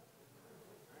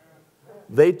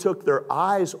 They took their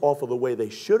eyes off of the way they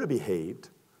should have behaved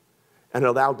and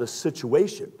allowed the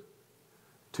situation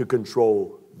to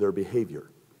control their behavior.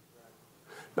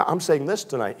 Now, I'm saying this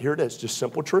tonight. Here it is, just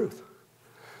simple truth.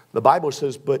 The Bible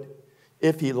says, but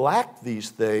if he lacked these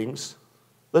things,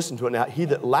 listen to it now, he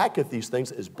that lacketh these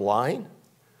things is blind.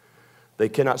 They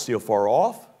cannot see afar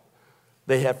off.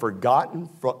 They have forgotten,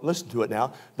 listen to it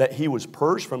now, that he was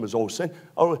purged from his old sin.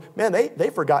 Oh, man, they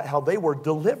forgot how they were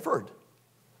delivered.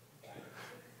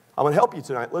 I'm going to help you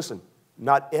tonight. Listen,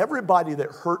 not everybody that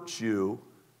hurts you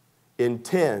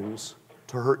intends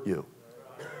to hurt you.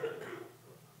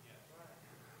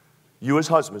 You as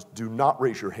husbands, do not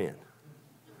raise your hand.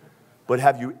 But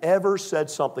have you ever said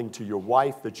something to your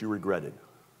wife that you regretted?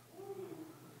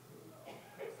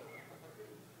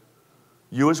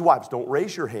 You as wives, don't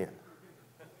raise your hand.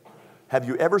 Have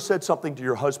you ever said something to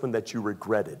your husband that you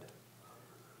regretted?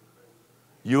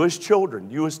 You as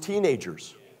children, you as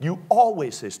teenagers, you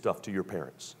always say stuff to your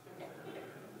parents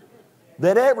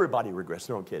that everybody regrets.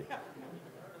 No, I'm kidding.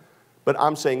 But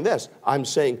I'm saying this. I'm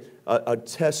saying a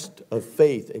test of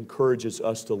faith encourages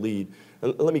us to lead.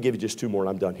 And let me give you just two more and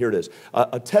I'm done. Here it is.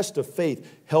 A test of faith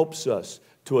helps us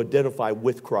to identify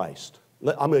with Christ.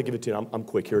 I'm going to give it to you. I'm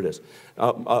quick. Here it is.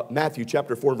 Matthew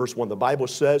chapter 4 verse 1. The Bible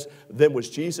says, then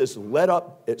was Jesus led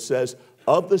up, it says,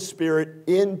 of the Spirit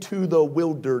into the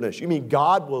wilderness. You mean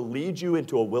God will lead you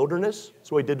into a wilderness?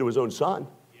 That's what he did to his own son.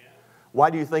 Why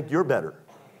do you think you're better?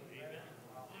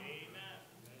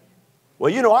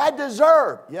 Well, you know, I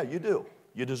deserve. Yeah, you do.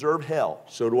 You deserve hell.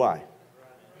 So do I.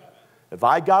 If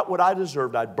I got what I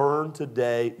deserved, I'd burn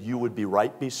today. You would be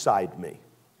right beside me.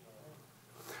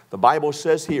 The Bible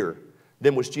says here,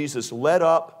 then was Jesus led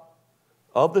up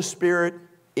of the Spirit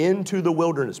into the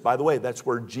wilderness. By the way, that's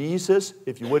where Jesus,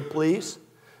 if you would please,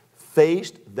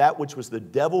 faced that which was the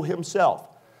devil himself.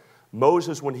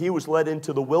 Moses, when he was led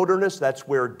into the wilderness, that's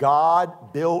where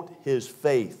God built his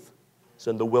faith. It's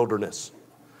in the wilderness.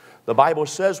 The Bible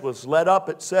says was led up,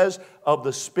 it says, of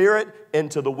the Spirit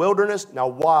into the wilderness. Now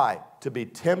why? To be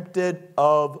tempted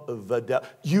of the devil.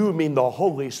 You mean the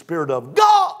Holy Spirit of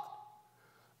God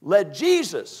led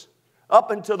Jesus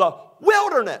up into the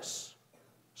wilderness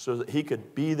so that he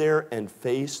could be there and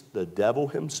face the devil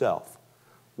himself.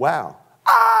 Wow.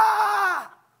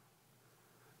 Ah!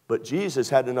 But Jesus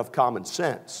had enough common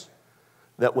sense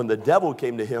that when the devil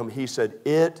came to him, he said,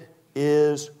 it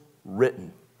is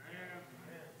written.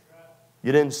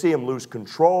 You didn't see him lose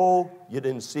control. You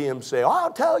didn't see him say, oh,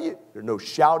 I'll tell you. There's no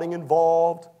shouting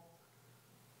involved.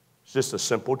 It's just a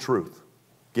simple truth.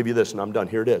 Give you this and I'm done.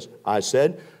 Here it is. I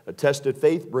said, a tested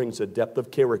faith brings a depth of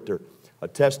character. A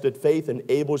tested faith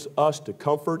enables us to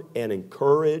comfort and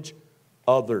encourage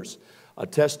others. A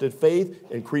tested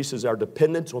faith increases our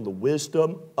dependence on the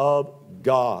wisdom of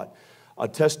God. A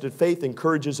tested faith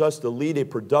encourages us to lead a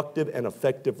productive and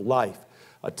effective life.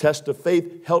 A test of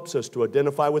faith helps us to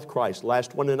identify with Christ.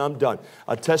 Last one and I'm done.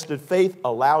 A tested faith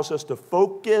allows us to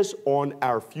focus on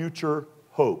our future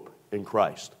hope in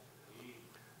Christ.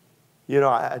 You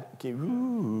know,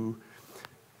 you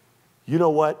know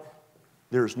what?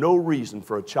 There's no reason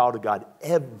for a child of God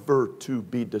ever to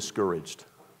be discouraged.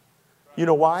 You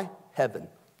know why? Heaven.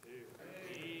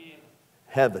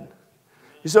 Heaven.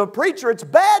 You say, preacher, it's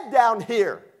bad down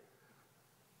here.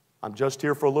 I'm just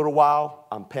here for a little while.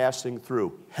 I'm passing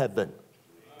through. Heaven.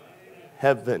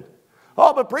 Heaven.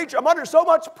 Oh, but preacher, I'm under so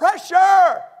much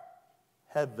pressure.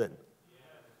 Heaven.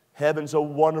 Heaven's a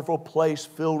wonderful place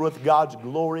filled with God's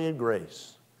glory and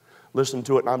grace. Listen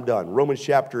to it and I'm done. Romans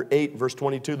chapter 8, verse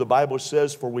 22, the Bible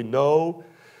says, for we know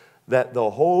that the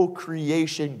whole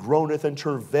creation groaneth and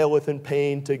travaileth in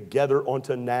pain together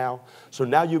unto now. So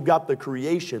now you've got the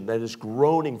creation that is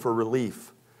groaning for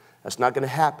relief. That's not going to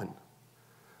happen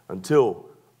until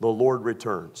the Lord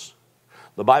returns.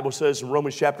 The Bible says in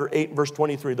Romans chapter 8, verse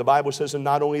 23, the Bible says, and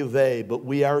not only they, but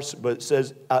it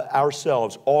says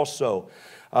ourselves also,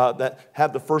 that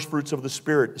have the first fruits of the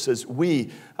Spirit. It says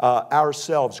we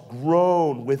ourselves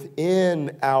groan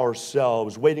within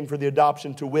ourselves, waiting for the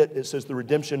adoption to wit. It says the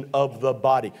redemption of the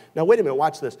body. Now wait a minute,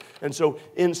 watch this. And so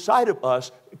inside of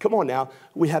us, come on now,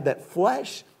 we have that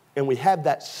flesh and we have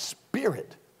that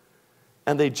spirit.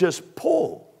 And they just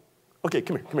pull. Okay,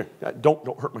 come here.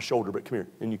 Don't hurt my shoulder, but come here,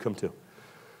 and you come too.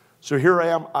 So here I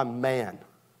am, I'm man.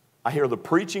 I hear the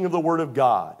preaching of the Word of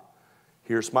God.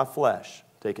 Here's my flesh.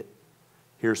 Take it.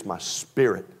 Here's my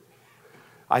spirit.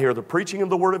 I hear the preaching of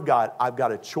the Word of God. I've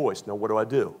got a choice. Now, what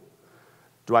do?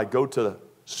 Do I go to the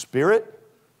spirit?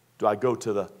 Do I go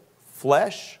to the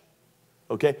flesh?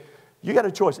 Okay? You got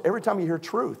a choice. Every time you hear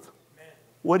truth,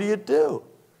 what do?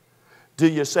 Do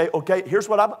you say, okay, here's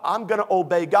what I'm going to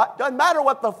obey God. Doesn't matter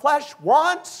what the flesh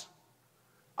wants.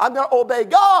 I'm going to obey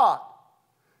God.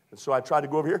 And so I try to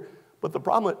go over here. But the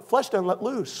problem is, flesh doesn't let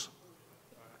loose.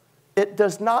 It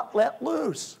does not let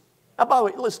loose. Now, by the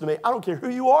way, listen to me. I don't care who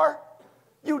you are.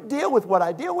 You deal with what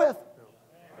I deal with.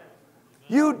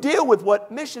 You deal with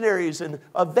what missionaries and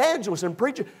evangelists and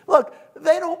preachers. Look,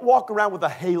 they don't walk around with a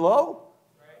halo.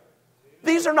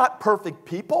 These are not perfect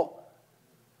people.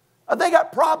 They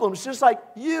got problems just like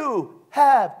you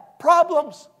have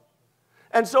problems.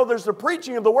 And so there's the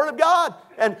preaching of the Word of God.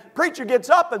 And preacher gets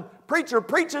up and preacher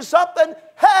preaches something.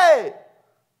 Hey!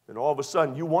 And all of a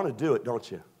sudden you want to do it, don't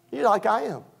you? You're like I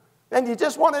am. And you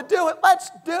just want to do it. Let's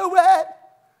do it.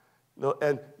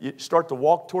 And you start to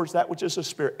walk towards that which is the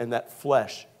Spirit. And that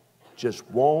flesh just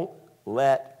won't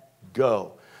let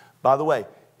go. By the way,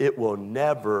 it will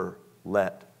never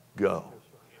let go.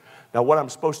 Now what I'm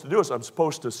supposed to do is I'm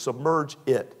supposed to submerge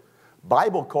it.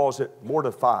 Bible calls it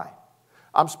mortify.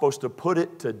 I'm supposed to put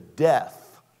it to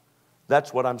death.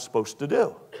 That's what I'm supposed to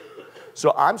do.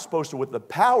 So I'm supposed to, with the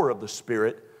power of the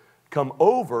Spirit, come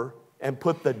over and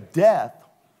put the death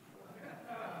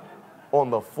on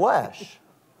the flesh.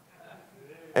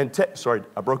 And sorry,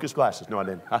 I broke his glasses. No, I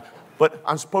didn't. But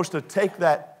I'm supposed to take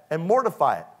that and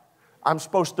mortify it. I'm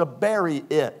supposed to bury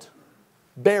it.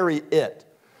 Bury it.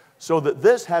 So that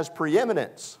this has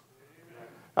preeminence.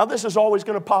 Now this is always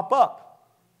going to pop up.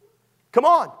 Come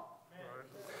on.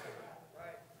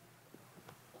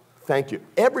 Thank you.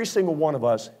 Every single one of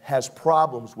us has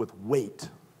problems with weight.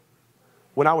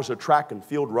 When I was a track and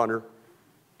field runner,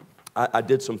 I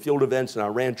did some field events and I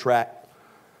ran track.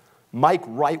 Mike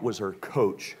Wright was our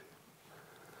coach.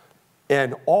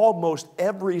 And almost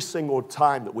every single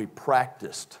time that we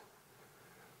practiced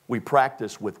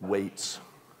with weights.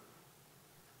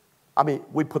 I mean,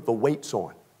 we put the weights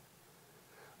on.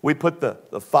 We put the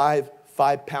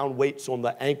 5-pound weights on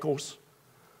the ankles,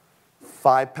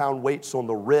 5-pound weights on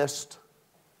the wrist,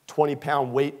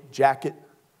 20-pound weight jacket.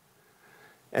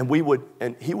 And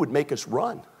he would make us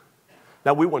run.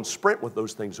 Now, we wouldn't sprint with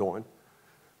those things on,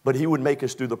 but he would make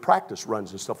us do the practice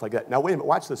runs and stuff like that. Now, wait a minute.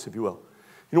 Watch this, if you will.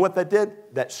 You know what that did?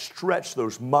 That stretched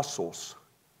those muscles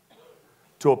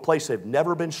to a place they've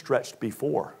never been stretched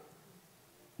before.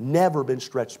 Never been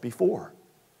stretched before.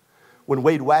 When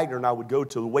Wade Wagner and I would go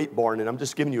to the weight barn, and I'm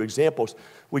just giving you examples,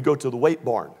 we'd go to the weight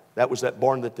barn. That was that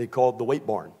barn that they called the weight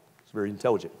barn. It's very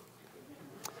intelligent.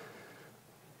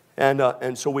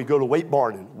 And so we go to weight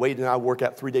barn, and Wade and I work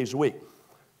out 3 days a week.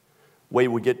 Wade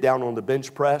would get down on the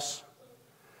bench press.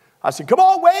 I said, come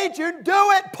on, Wade, you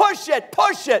do it. Push it,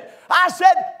 push it. I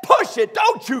said, push it.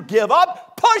 Don't you give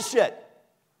up. Push it.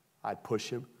 I'd push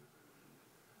him.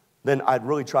 Then I'd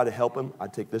really try to help him.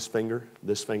 I'd take this finger,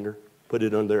 put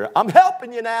it under there. I'm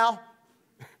helping you now.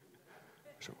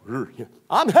 So,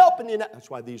 I'm helping you now. That's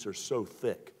why these are so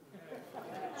thick.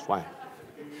 That's why.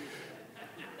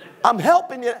 I'm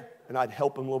helping you. And I'd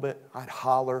help him a little bit. I'd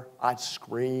holler. I'd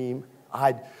scream.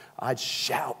 I'd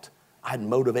shout. I'd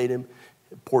motivate him.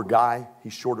 Poor guy.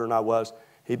 He's shorter than I was.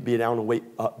 He'd be down on the weight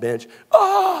bench.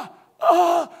 I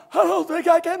don't think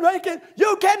I can make it.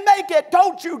 You can make it.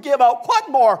 Don't you give up.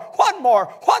 One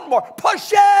more.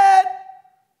 Push it.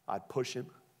 I'd push him.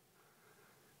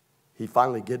 He'd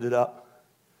finally get it up.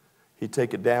 He'd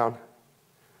take it down.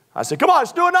 I said, come on,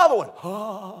 let's do another one.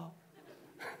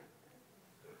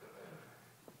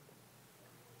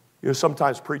 You know,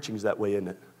 sometimes preaching's that way, isn't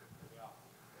it?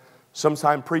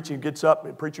 Sometimes preacher gets up,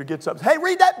 hey,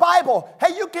 read that Bible.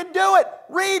 Hey, you can do it.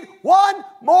 Read one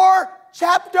more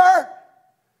chapter.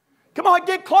 Come on,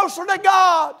 get closer to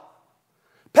God.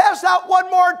 Pass out one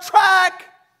more track.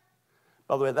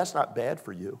 By the way, that's not bad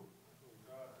for you.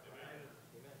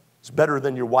 It's better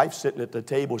than your wife sitting at the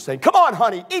table saying, come on,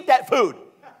 honey, eat that food.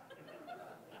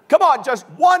 Come on, just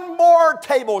one more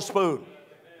tablespoon.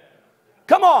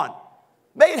 Come on.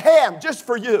 Made ham just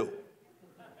for you.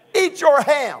 Eat your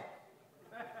ham.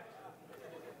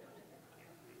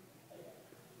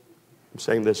 I'm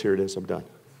saying this, here it is, I'm done.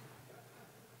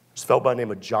 This fellow by the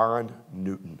name of John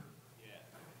Newton.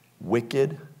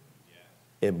 Wicked,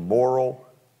 immoral,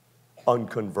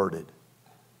 unconverted.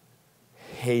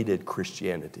 Hated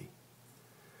Christianity.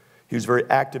 He was very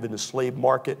active in the slave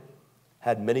market,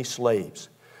 had many slaves.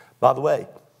 By the way,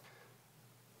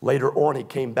 later on he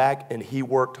came back and he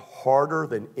worked harder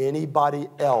than anybody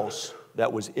else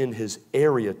that was in his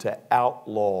area to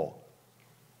outlaw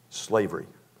slavery.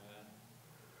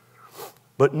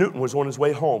 But Newton was on his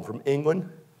way home from England,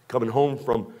 coming home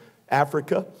from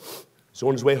Africa. So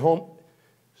on his way home,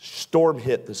 storm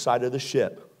hit the side of the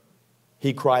ship.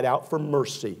 He cried out for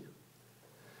mercy.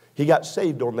 He got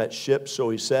saved on that ship, so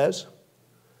he says.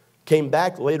 Came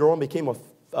back later on, became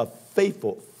a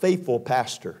faithful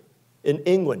pastor in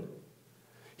England.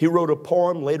 He wrote a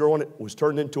poem. Later on, it was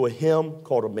turned into a hymn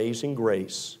called Amazing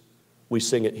Grace. We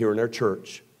sing it here in our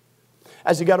church.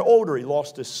 As he got older, he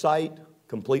lost his sight,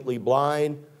 completely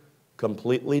blind,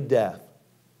 completely deaf.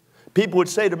 People would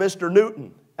say to Mr.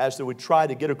 Newton, as they would try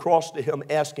to get across to him,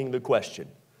 asking the question,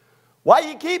 why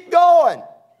you keep going?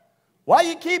 Why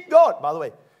you keep going? By the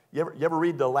way, you ever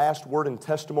read the last word and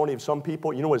testimony of some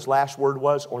people? You know what his last word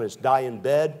was on his dying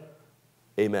bed?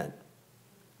 Amen.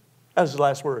 That's his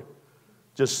last word.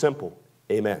 Just simple.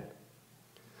 Amen.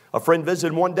 A friend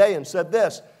visited one day and said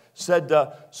this.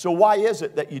 So why is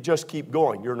it that you just keep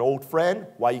going? You're an old friend.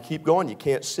 Why you keep going? You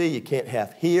can't see. You can't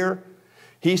half hear.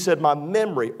 He said, my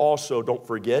memory also, don't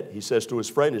forget, he says to his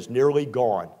friend, is nearly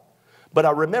gone. But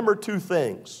I remember two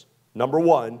things. Number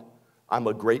one, I'm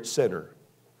a great sinner.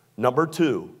 Number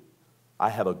two, I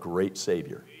have a great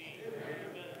Savior.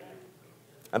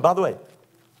 And by the way,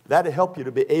 that'll help you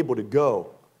to be able to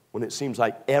go when it seems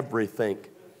like everything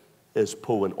is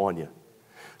pulling on you.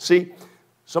 See,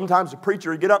 sometimes the preacher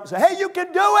will get up and say, hey, you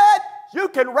can do it. You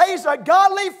can raise a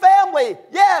godly family.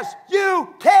 Yes,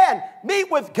 you can. Meet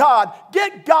with God.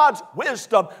 Get God's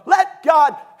wisdom. Let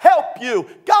God help you.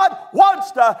 God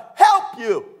wants to help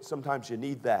you. Sometimes you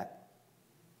need that.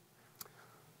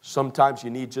 Sometimes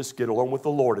you need just get alone with the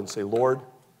Lord and say, Lord,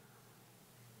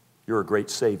 you're a great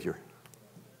Savior.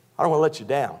 I don't want to let you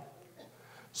down.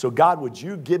 So God, would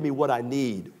you give me what I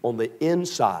need on the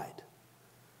inside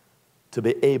to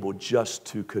be able just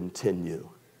to continue?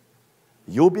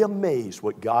 You'll be amazed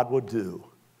what God will do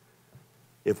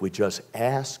if we just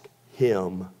ask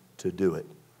Him to do it.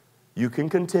 You can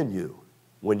continue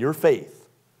when your faith,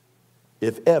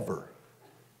 if ever,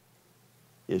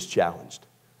 is challenged.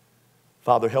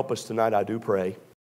 Father, help us tonight, I do pray.